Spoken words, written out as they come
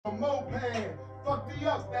A moped, fuck me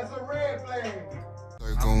up, that's a red flag.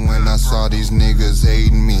 When I saw these niggas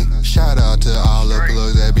hating me, shout out to all the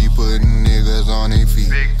plugs that be putting niggas on their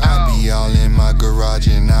feet. I be all in my garage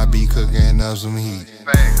and I be cooking up some heat.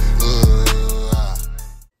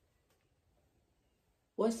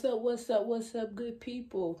 What's up, what's up, what's up, good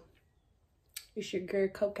people? It's your girl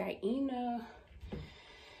Cocaina.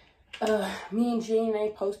 Me and Jean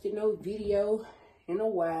ain't posted no video in a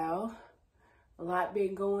while. A lot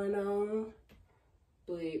been going on,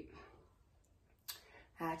 but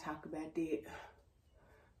I'll talk about that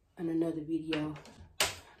in another video.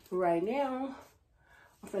 But right now,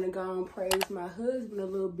 I'm finna go and praise my husband a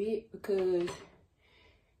little bit because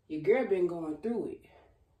your girl been going through it,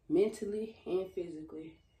 mentally and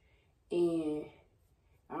physically. And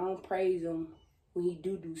I don't praise him when he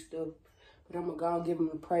do stuff, but I'm gonna go and give him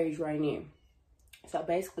a praise right now. So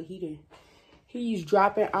basically, he's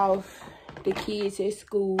dropping off the kids at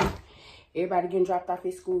school. Everybody getting dropped off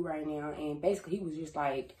at school right now. And basically, he was just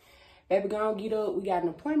like, baby, go on, get up. We got an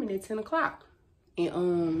appointment at 10 o'clock.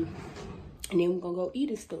 And then we're going to go eat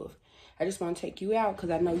and stuff. I just want to take you out because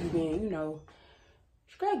I know you've been,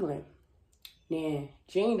 struggling. Now,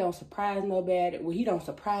 Jane don't surprise nobody. Well, he don't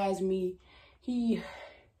surprise me.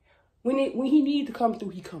 When he needs to come through,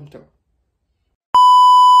 he come through.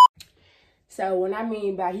 So when I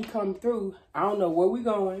mean by he come through, I don't know where we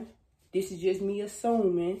going. This is just me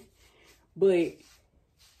assuming. But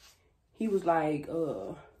he was like,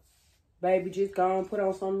 baby, just go and put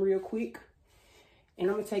on something real quick. And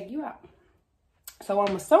I'm going to take you out. So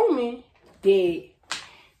I'm assuming that,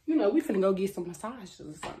 we finna go get some massages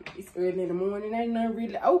or something. It's early in the morning. Ain't nothing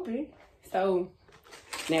really open. So,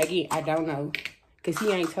 now again, I don't know. Because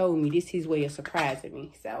he ain't told me. This is his way of surprising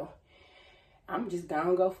me. So, I'm just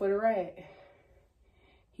gonna go for the ride.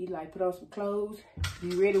 He like, put on some clothes.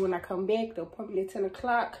 Be ready when I come back. The appointment at 10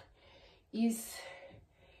 o'clock. It's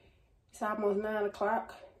almost 9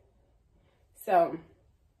 o'clock. So,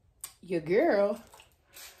 your girl,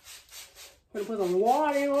 gonna put some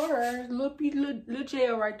water in her little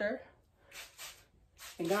gel right there.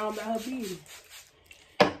 And go on about her business.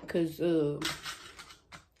 Because,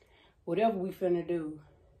 whatever we finna do,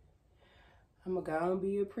 I'm gonna go and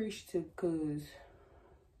be appreciative because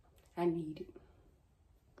I need it.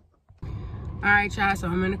 All right, y'all, so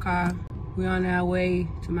I'm in the car. We're on our way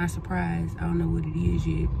to my surprise. I don't know what it is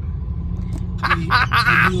yet.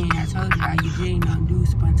 Again, I told y'all, Eugene don't do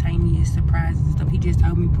spontaneous surprises and stuff. He just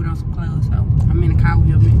told me to put on some clothes, so I'm in the car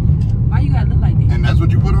with him. Why you gotta look like that? And that's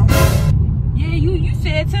what you put on? Yeah, you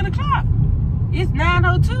said 10 o'clock. It's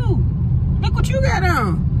 9:02. Look what you got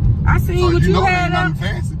on. I seen so what you had on.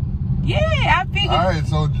 Fancy. Yeah, I figured. All right,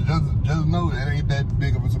 so just know it ain't that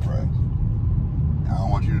big of a surprise. I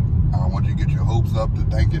don't want you to get your hopes up to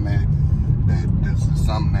thinking that this is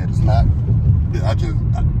something that is not.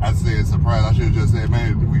 I said surprise. I should have just said,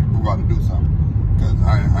 man, we about to do something. Because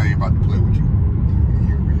I ain't about to play with you.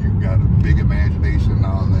 You got a big imagination and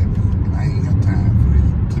all that. And I ain't got time for you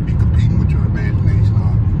to be competing with your imagination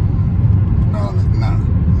and all that. Nah,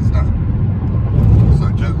 it's not.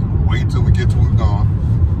 So just wait till we get to what's gone.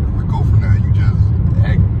 We go from there. You just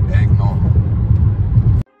act normal.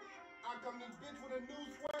 I come this bitch with a new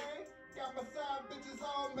swag. Got my side bitches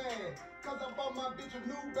all mad. Cause I bought my bitch a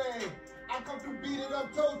new bag. I come to beat it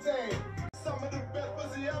up toe tag. Some of the best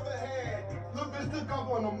pussy ever had. Little bitch took off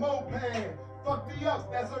on a moped. Fuck me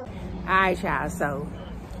up, that's a... Alright, y'all, so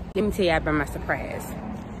let me tell y'all about my surprise.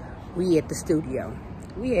 We at the studio.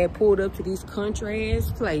 We had pulled up to this country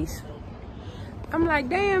ass place. I'm like,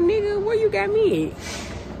 damn nigga, where you got me at?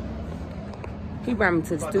 He brought me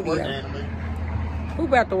to the studio. Who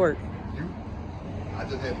about to work? You. I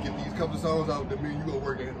just had to get these couple songs out that mean you gonna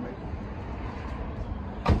work anime.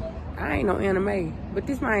 I ain't no anime, but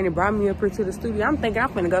this man brought me up here to the studio. I'm thinking I'm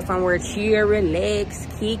finna go somewhere chill, relax,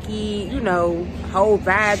 kicky, whole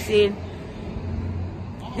vibes in.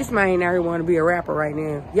 This man out here want to be a rapper right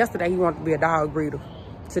now. Yesterday he wanted to be a dog breeder.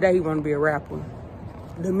 Today he want to be a rapper.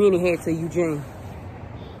 The mini head to Eugene.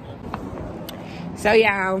 So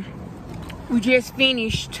y'all, we just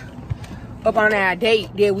finished up on our date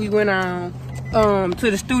that we went on to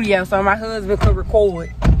the studio so my husband could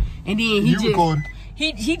record. And then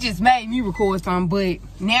he just made me record something, but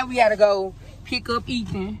now we gotta go pick up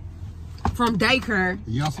Ethan from daycare.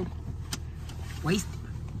 Yes, sir. Wasted.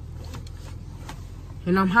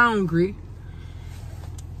 And I'm hungry.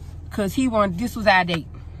 Cause this was our date.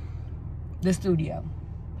 The studio.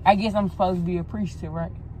 I guess I'm supposed to be appreciative,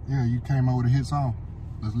 right? Yeah, you came out with a hit song.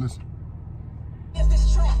 Let's listen.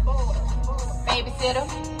 Babysitter,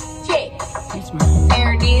 check.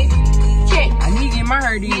 Hair did, check. I need to get my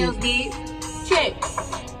hair did. Nails did, check.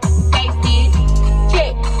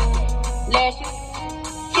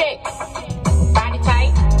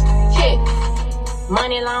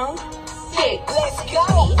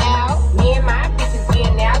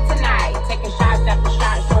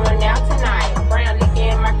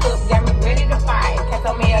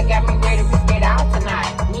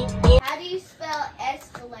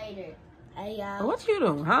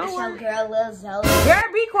 Homework? Girl loves hoes. Girl,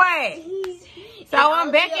 be quiet. So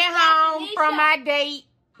I'm back at home from my date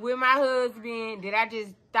with my husband that I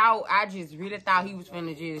just really thought he was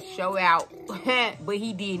finna just show out. But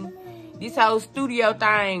he didn't. This whole studio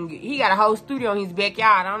thing, he got a whole studio in his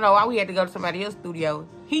backyard. I don't know why we had to go to somebody else's studio.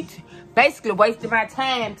 He basically wasted my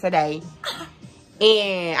time today.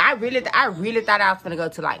 And I really thought I was gonna go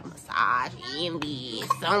to like Massage Envy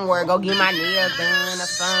somewhere, go get my nails done or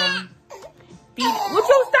something. Would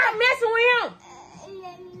you stop messing with him?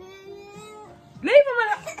 Leave him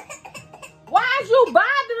alone. Why is you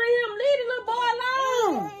bothering him? Leave the little boy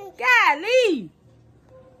alone. God, leave.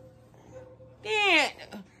 Then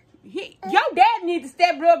your dad needs to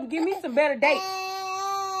step up and give me some better dates.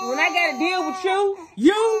 When I gotta deal with you,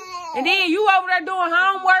 and then you over there doing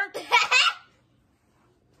homework.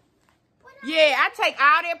 Yeah, I take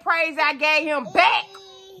all that praise I gave him back.